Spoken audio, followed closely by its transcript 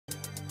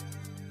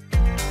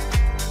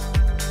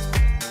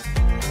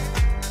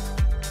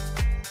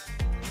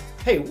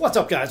Hey, what's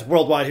up guys?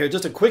 Worldwide here.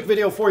 Just a quick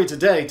video for you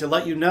today to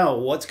let you know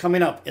what's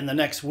coming up in the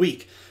next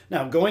week.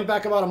 Now, going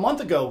back about a month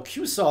ago,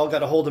 Cuesoul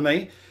got a hold of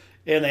me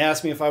and they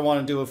asked me if I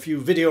want to do a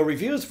few video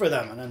reviews for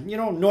them. And you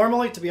know,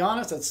 normally, to be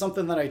honest, that's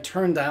something that I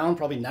turn down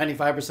probably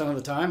 95% of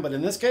the time. But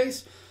in this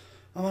case,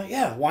 I'm like,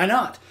 yeah, why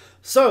not?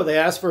 So they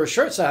asked for a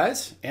shirt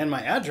size and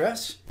my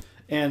address.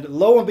 And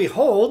lo and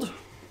behold,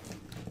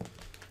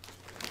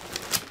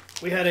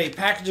 we had a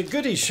package of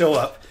goodies show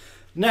up.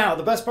 Now,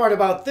 the best part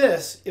about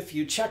this, if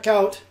you check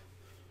out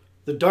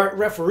the Dart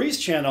Referee's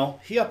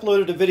channel, he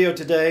uploaded a video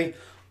today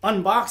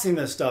unboxing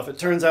this stuff. It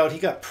turns out he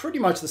got pretty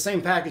much the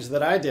same package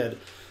that I did.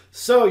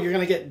 So you're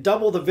going to get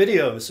double the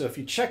videos. So if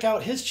you check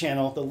out his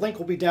channel, the link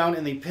will be down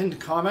in the pinned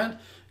comment.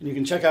 And you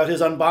can check out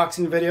his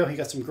unboxing video. He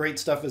got some great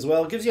stuff as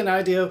well. It gives you an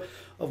idea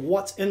of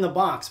what's in the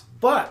box.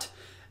 But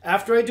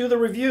after I do the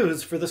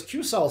reviews for this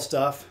Cuesoul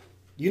stuff,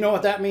 you know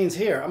what that means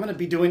here. I'm going to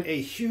be doing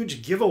a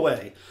huge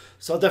giveaway.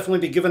 So I'll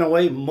definitely be giving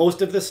away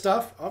most of this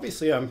stuff.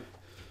 Obviously, I'm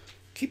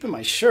keeping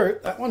my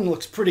shirt. That one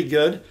looks pretty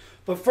good.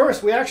 But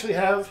first, we actually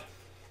have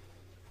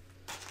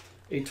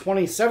a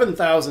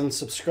 27,000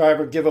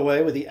 subscriber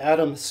giveaway with the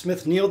Adam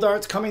Smith Needle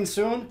Darts coming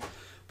soon.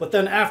 But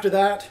then after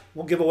that,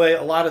 we'll give away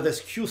a lot of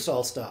this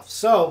Cuesoul stuff.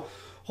 So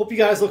hope you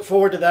guys look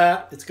forward to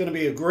that. It's going to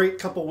be a great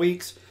couple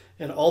weeks.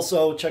 And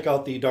also check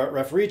out the Dart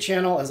Referee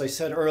channel. As I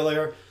said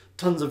earlier,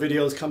 tons of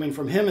videos coming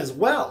from him as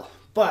well.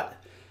 But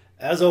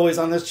as always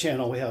on this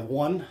channel, we have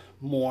one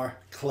more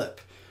clip.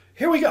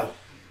 Here we go.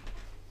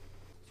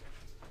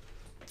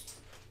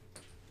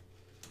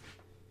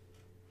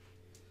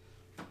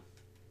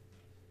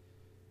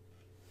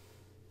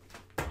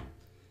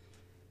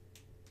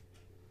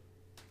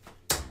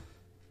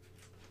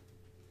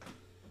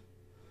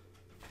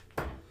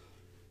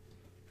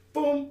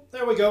 Boom,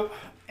 there we go.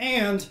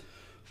 And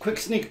quick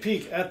sneak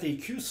peek at the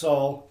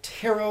Cuesoul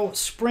Tarot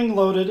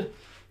spring-loaded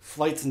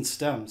flights and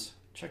stems.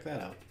 Check that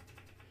out.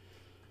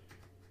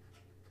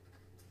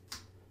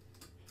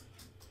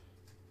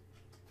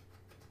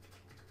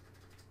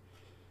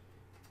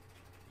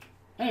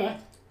 Anyway,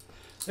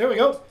 there we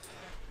go.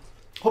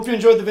 Hope you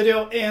enjoyed the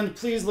video, and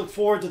please look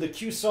forward to the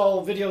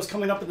Cuesoul videos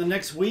coming up in the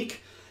next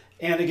week.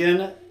 And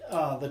again,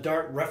 the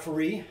Dart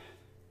Referee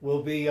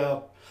will be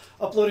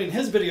uploading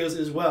his videos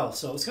as well.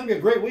 So it's going to be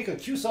a great week of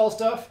Cuesoul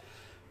stuff.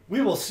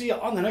 We will see you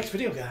on the next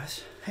video,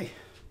 guys. Hey,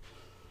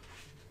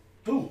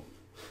 boom.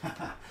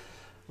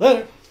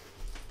 Later.